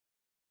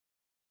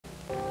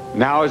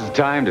Now is the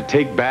time to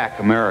take back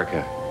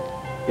America.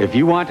 If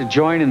you want to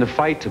join in the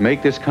fight to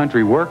make this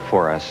country work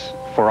for us,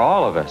 for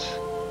all of us,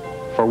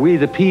 for we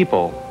the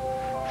people,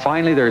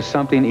 finally there's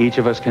something each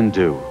of us can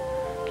do.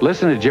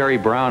 Listen to Jerry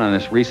Brown on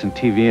this recent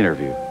TV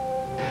interview.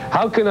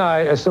 How can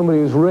I, as somebody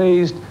who's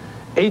raised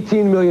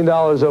 $18 million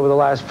over the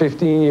last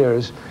 15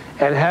 years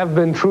and have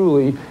been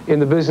truly in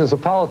the business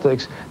of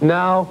politics,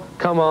 now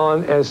come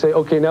on and say,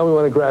 okay, now we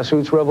want a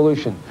grassroots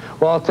revolution?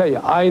 Well, I'll tell you,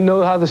 I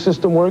know how the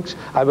system works.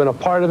 I've been a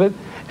part of it.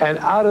 And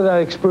out of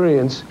that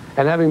experience,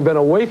 and having been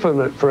away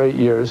from it for 8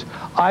 years,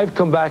 I've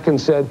come back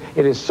and said,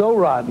 it is so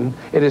rotten,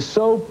 it is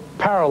so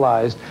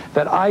paralyzed,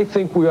 that I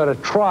think we ought to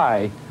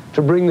try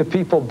to bring the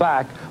people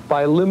back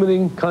by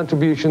limiting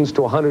contributions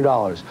to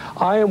 $100.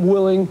 I am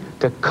willing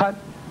to cut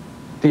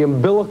the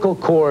umbilical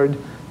cord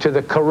to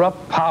the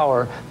corrupt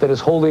power that is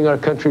holding our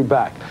country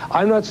back.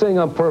 I'm not saying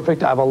I'm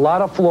perfect. I have a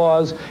lot of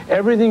flaws.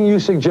 Everything you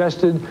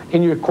suggested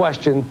in your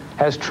question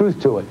has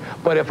truth to it.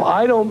 But if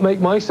I don't make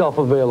myself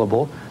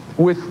available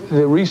with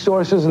the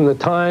resources and the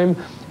time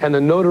and the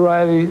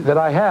notoriety that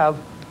I have,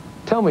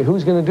 tell me,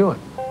 who's going to do it?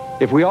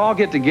 If we all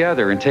get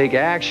together and take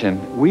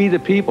action, we the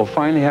people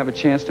finally have a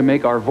chance to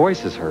make our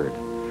voices heard,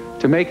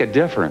 to make a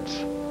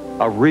difference,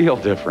 a real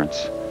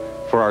difference,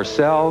 for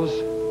ourselves,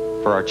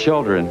 for our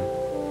children,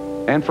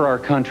 and for our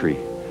country.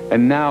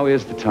 And now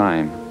is the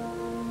time.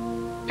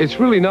 It's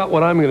really not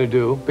what I'm going to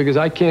do, because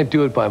I can't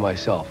do it by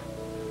myself.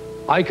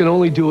 I can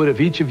only do it if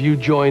each of you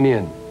join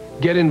in,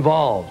 get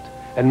involved,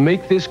 and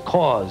make this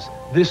cause,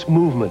 this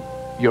movement,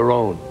 your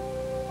own.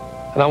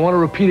 And I want to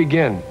repeat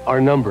again our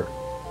number,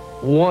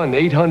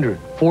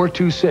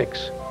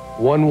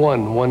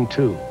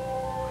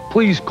 1-800-426-1112.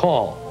 Please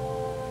call.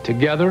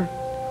 Together,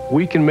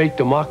 we can make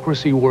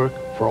democracy work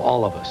for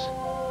all of us.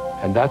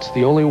 And that's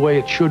the only way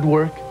it should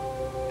work,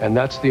 and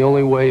that's the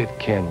only way it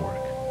can work.